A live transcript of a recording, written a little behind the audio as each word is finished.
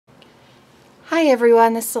Hi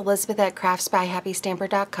everyone, this is Elizabeth at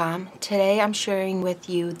craftsbyhappystamper.com. Today I'm sharing with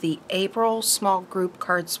you the April small group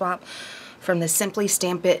card swap from the Simply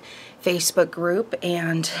Stamp It Facebook group,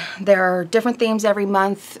 and there are different themes every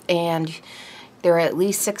month and there are at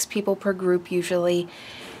least 6 people per group usually.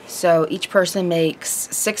 So each person makes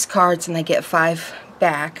 6 cards and they get 5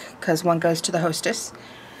 back because one goes to the hostess.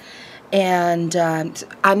 And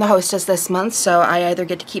I'm the hostess this month, so I either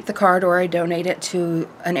get to keep the card or I donate it to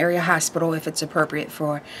an area hospital if it's appropriate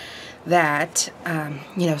for that.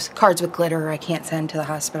 You know, cards with glitter I can't send to the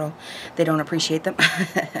hospital. They don't appreciate them.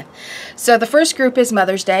 So the first group is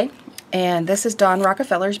Mother's Day, and this is Dawn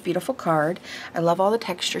Rockefeller's beautiful card. I love all the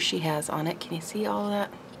texture she has on it. Can you see all of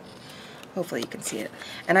that? Hopefully you can see it.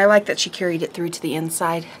 And I like that she carried it through to the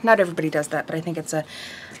inside. Not everybody does that, but I think it's a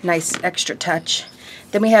nice extra touch.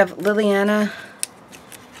 Then we have Liliana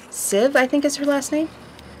Siv, I think is her last name.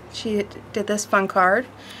 She did this fun card.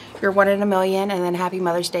 You're one in a million, and then Happy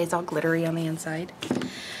Mother's Day is all glittery on the inside.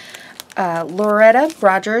 Loretta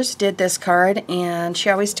Rogers did this card, and she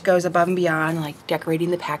always goes above and beyond, like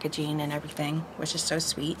decorating the packaging and everything, which is so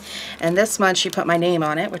sweet. And this month she put my name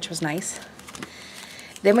on it, which was nice.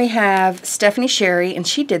 Then we have Stephanie Sherry, and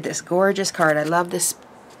she did this gorgeous card. I love this,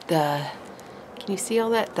 can you see all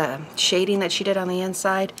that? The shading that she did on the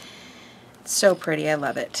inside. It's so pretty. I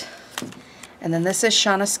love it. And then this is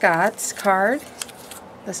Shauna Scott's card.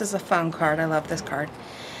 This is a fun card. I love this card.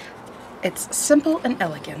 It's simple and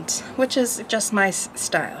elegant, which is just my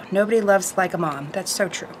style. Nobody loves like a mom. That's so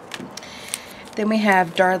true. Then we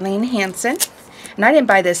have Darlene Hanson. And I didn't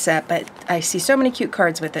buy this set, but I see so many cute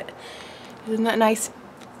cards with it. Isn't that nice?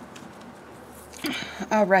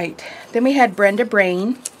 All right. Then we had Brenda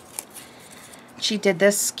Brain. She did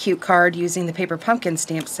this cute card using the Paper Pumpkin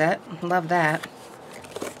stamp set. Love that.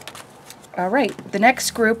 Alright, the next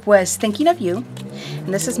group was Thinking of You.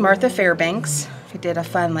 And this is Martha Fairbanks, who did a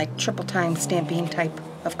fun, like, triple time stamping type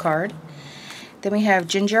of card. Then we have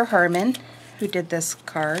Ginger Harmon, who did this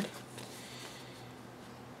card.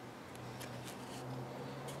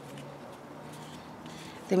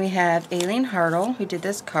 Then we have Aileen Hartle, who did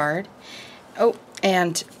this card. Oh,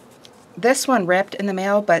 and this one ripped in the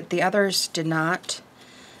mail, but the others did not.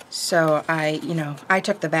 So I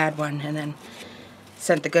took the bad one and then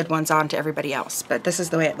sent the good ones on to everybody else. But this is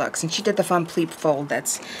the way it looks. And she did the fun pleat fold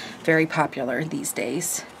that's very popular these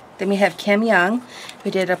days. Then we have Kim Young,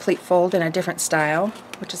 who did a pleat fold in a different style,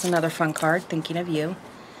 which is another fun card, Thinking of You.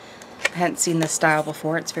 I hadn't seen this style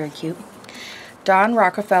before. It's very cute. Dawn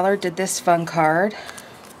Rockefeller did this fun card.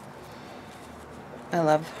 I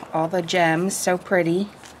love all the gems, so pretty.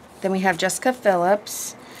 Then we have Jessica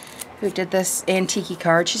Phillips, who did this antique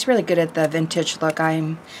card. She's really good at the vintage look.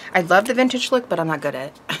 I love the vintage look, but I'm not good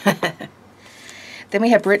at it. Then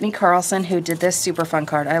we have Brittany Carlson, who did this super fun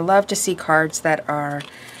card. I love to see cards that are,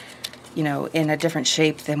 you know, in a different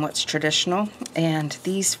shape than what's traditional. And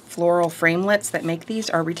these floral framelits that make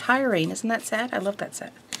these are retiring. Isn't that sad? I love that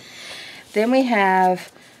set. Then we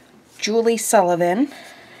have Julie Sullivan.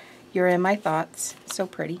 You're in My Thoughts. So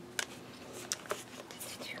pretty.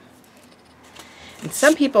 And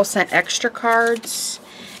some people sent extra cards,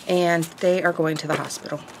 and they are going to the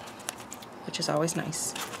hospital, which is always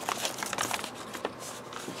nice.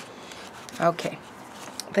 Okay.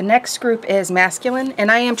 The next group is Masculine,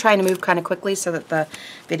 and I am trying to move kind of quickly so that the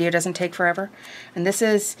video doesn't take forever. And this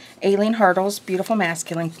is Aileen Hartle's beautiful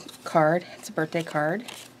Masculine card. It's a birthday card.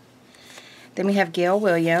 Then we have Gail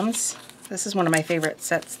Williams. This is one of my favorite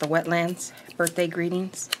sets, the Wetlands Birthday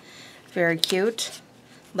Greetings. Very cute.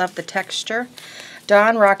 Love the texture.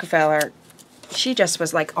 Dawn Rockefeller, she just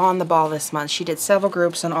was like on the ball this month. She did several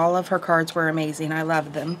groups and all of her cards were amazing. I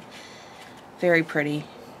love them. Very pretty.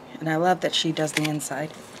 And I love that she does the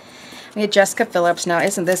inside. We had Jessica Phillips. Now,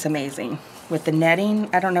 isn't this amazing? With the netting,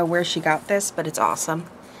 I don't know where she got this, but it's awesome.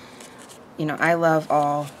 You know, I love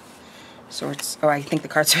all sorts. Oh, I think the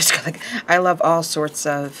cards are like, I love all sorts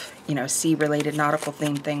of, you know, sea-related nautical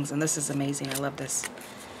themed things, and this is amazing. I love this.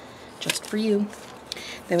 Just for you.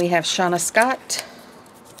 Then we have Shauna Scott.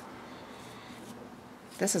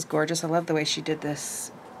 This is gorgeous. I love the way she did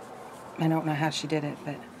this. I don't know how she did it,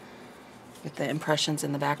 but with the impressions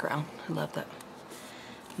in the background. I love that.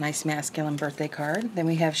 Nice masculine birthday card. Then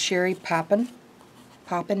we have Sherry Pappin.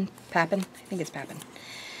 I think it's Pappin.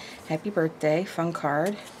 Happy birthday. Fun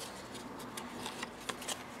card.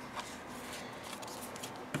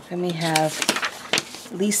 Then we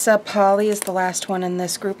have Lisa Polly is the last one in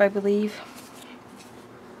this group, I believe.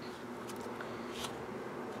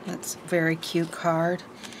 That's a very cute card.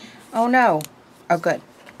 Oh no. Oh good.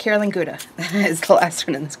 Carolyn Gouda is the last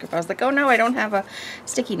one in this group. I was like, oh no, I don't have a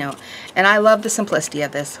sticky note. And I love the simplicity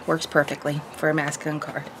of this. Works perfectly for a masculine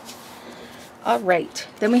card. Alright,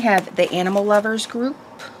 then we have the Animal Lovers group.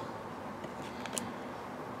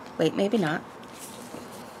 Wait, maybe not.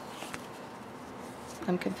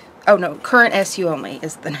 I'm confused. Oh no, Current SU Only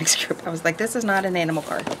is the next group. I was like, this is not an animal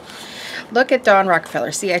card. Look at Dawn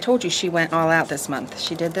Rockefeller. See, I told you she went all out this month.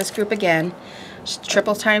 She did this group again.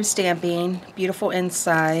 Triple time stamping, beautiful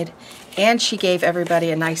inside, and she gave everybody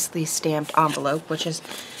a nicely stamped envelope, which is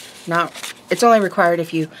not, it's only required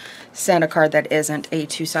if you send a card that isn't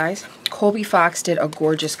A2 size. Colby Fox did a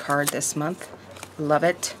gorgeous card this month. Love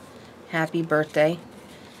it. Happy birthday.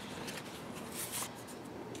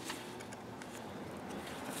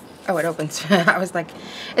 Oh, it opens. I was like,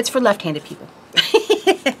 it's for left-handed people.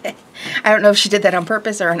 I don't know if she did that on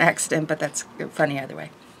purpose or an accident, but that's funny either way.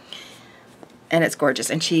 And it's gorgeous.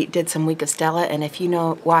 And she did some Wink of Stella. And if you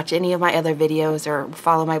watch any of my other videos or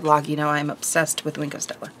follow my blog, you know I'm obsessed with Wink of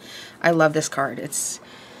Stella. I love this card. It's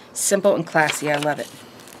simple and classy. I love it.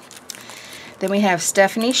 Then we have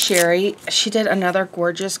Stephanie Sherry. She did another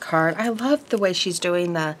gorgeous card. I love the way she's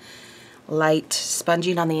doing the light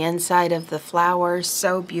sponging on the inside of the flowers.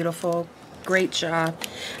 So beautiful. Great job.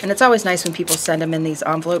 And it's always nice when people send them in these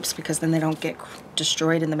envelopes because then they don't get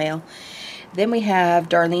destroyed in the mail. Then we have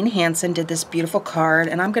Darlene Hanson did this beautiful card,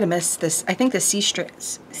 and I'm going to miss this. I think the C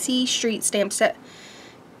Street stamp set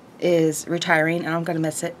is retiring, and I'm going to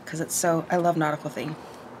miss it because it's so, I love nautical theme.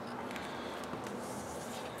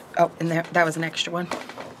 Oh, and that was an extra one.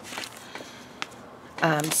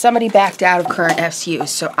 Somebody backed out of Current SU,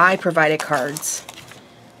 so I provided cards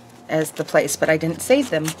as the place, but I didn't save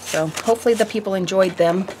them. So hopefully the people enjoyed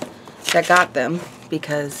them that got them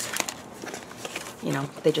because, you know,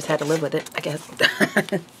 they just had to live with it, I guess.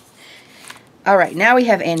 Alright, now we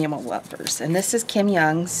have Animal Lovers, and this is Kim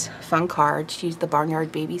Young's fun card. She used the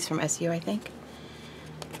Barnyard Babies from SU, I think.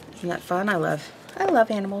 Isn't that fun? I love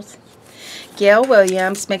animals. Gail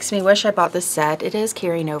Williams, makes me wish I bought this set. It is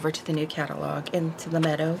carrying over to the new catalog. Into the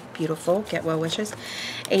Meadow, beautiful. Get well wishes.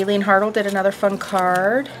 Aileen Hartle did another fun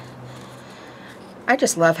card. I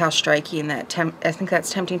just love how striking that, I think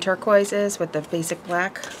that's Tempting Turquoise is with the basic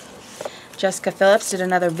black. Jessica Phillips did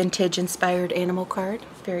another vintage inspired animal card.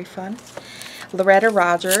 Very fun. Loretta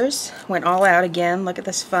Rogers went all out again. Look at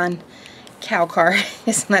this fun cow card.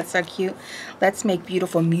 Isn't that so cute? Let's make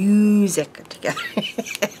beautiful music together.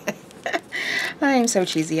 I am so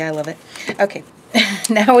cheesy. I love it. Okay.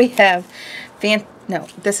 Now we have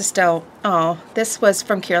this is still, this was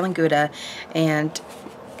from Carolyn Gouda, and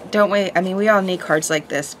we all need cards like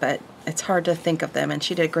this, but it's hard to think of them, and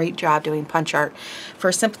she did a great job doing punch art for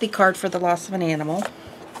a sympathy card for the loss of an animal.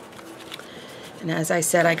 And as I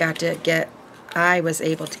said, I was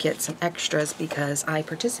able to get some extras because I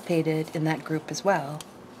participated in that group as well.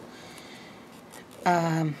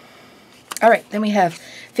 Alright, then we have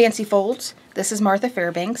Fancy Folds. This is Martha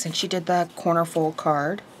Fairbanks, and she did the corner fold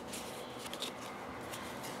card.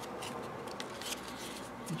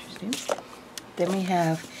 Interesting. Then we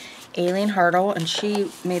have Aileen Hartle, and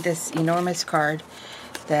she made this enormous card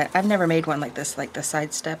that I've never made one like this, like the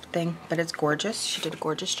sidestep thing, but it's gorgeous. She did a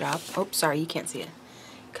gorgeous job. Oh, sorry, you can't see it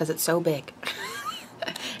because it's so big.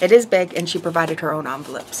 It is big, and she provided her own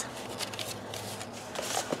envelopes.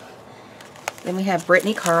 Then we have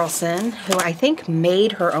Brittany Carlson, who I think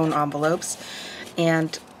made her own envelopes,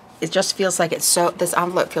 and it just feels like it's so, this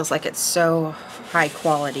envelope feels like it's so high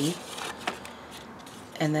quality.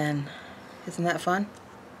 And then, isn't that fun?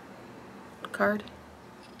 Card.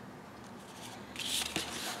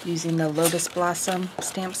 Using the Lotus Blossom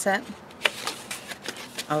stamp set.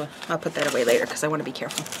 I'll put that away later because I want to be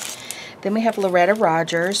careful. Then we have Loretta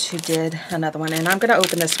Rogers, who did another one, and I'm going to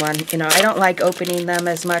open this one. You know, I don't like opening them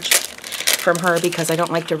as much from her because I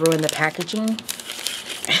don't like to ruin the packaging.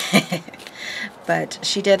 But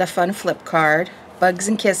she did a fun flip card, Bugs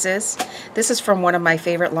and Kisses. This is from one of my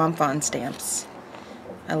favorite Lawn Fawn stamps.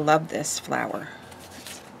 I love this flower.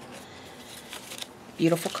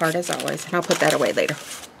 Beautiful card as always, and I'll put that away later.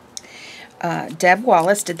 Deb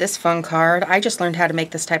Wallace did this fun card. I just learned how to make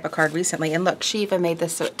this type of card recently, and look, she even made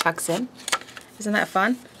this so it tucks in. Isn't that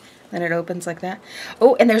fun? Then it opens like that.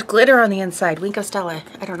 Oh, and there's glitter on the inside. Wink of Stella.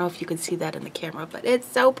 I don't know if you can see that in the camera, but it's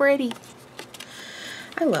so pretty.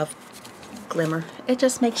 I love glimmer. It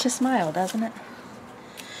just makes you smile, doesn't it?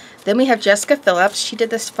 Then we have Jessica Phillips. She did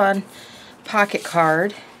this fun pocket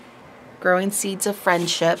card. Growing Seeds of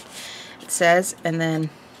Friendship. It says, and then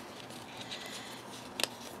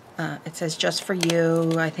it says just for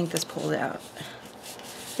you. I think this pulls out.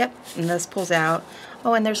 Yep, and this pulls out.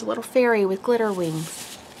 Oh, and there's a little fairy with glitter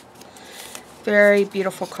wings. Very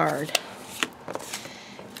beautiful card.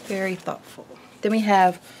 Very thoughtful. Then we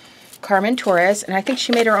have Carmen Torres, and I think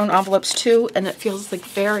she made her own envelopes too, and it feels like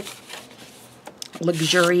very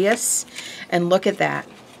luxurious. And look at that.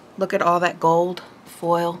 Look at all that gold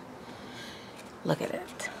foil. Look at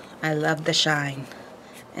it. I love the shine.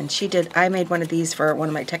 And she did, I made one of these for one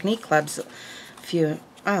of my technique clubs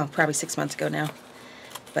probably 6 months ago now.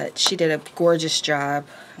 But she did a gorgeous job.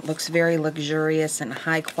 It looks very luxurious and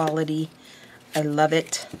high quality. I love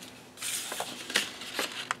it.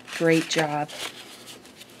 Great job.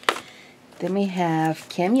 Then we have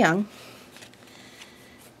Kim Young,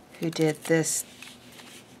 who did this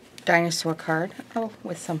dinosaur card. Oh,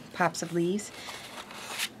 with some pops of leaves.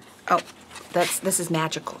 Oh, this is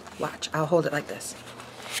magical. Watch, I'll hold it like this.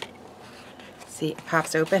 See, it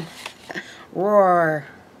pops open. Roar.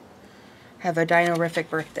 Have a dino-rific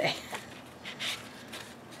birthday.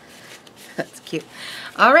 That's cute.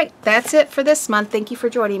 All right, that's it for this month. Thank you for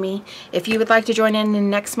joining me. If you would like to join in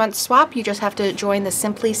next month's swap, you just have to join the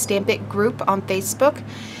Simply Stamp It group on Facebook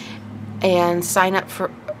and sign up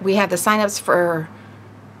for, we have the sign-ups for,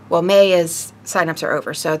 well, May is, sign-ups are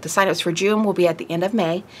over. So the sign-ups for June will be at the end of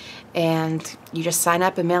May. And you just sign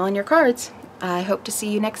up and mail in your cards. I hope to see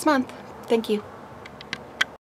you next month. Thank you.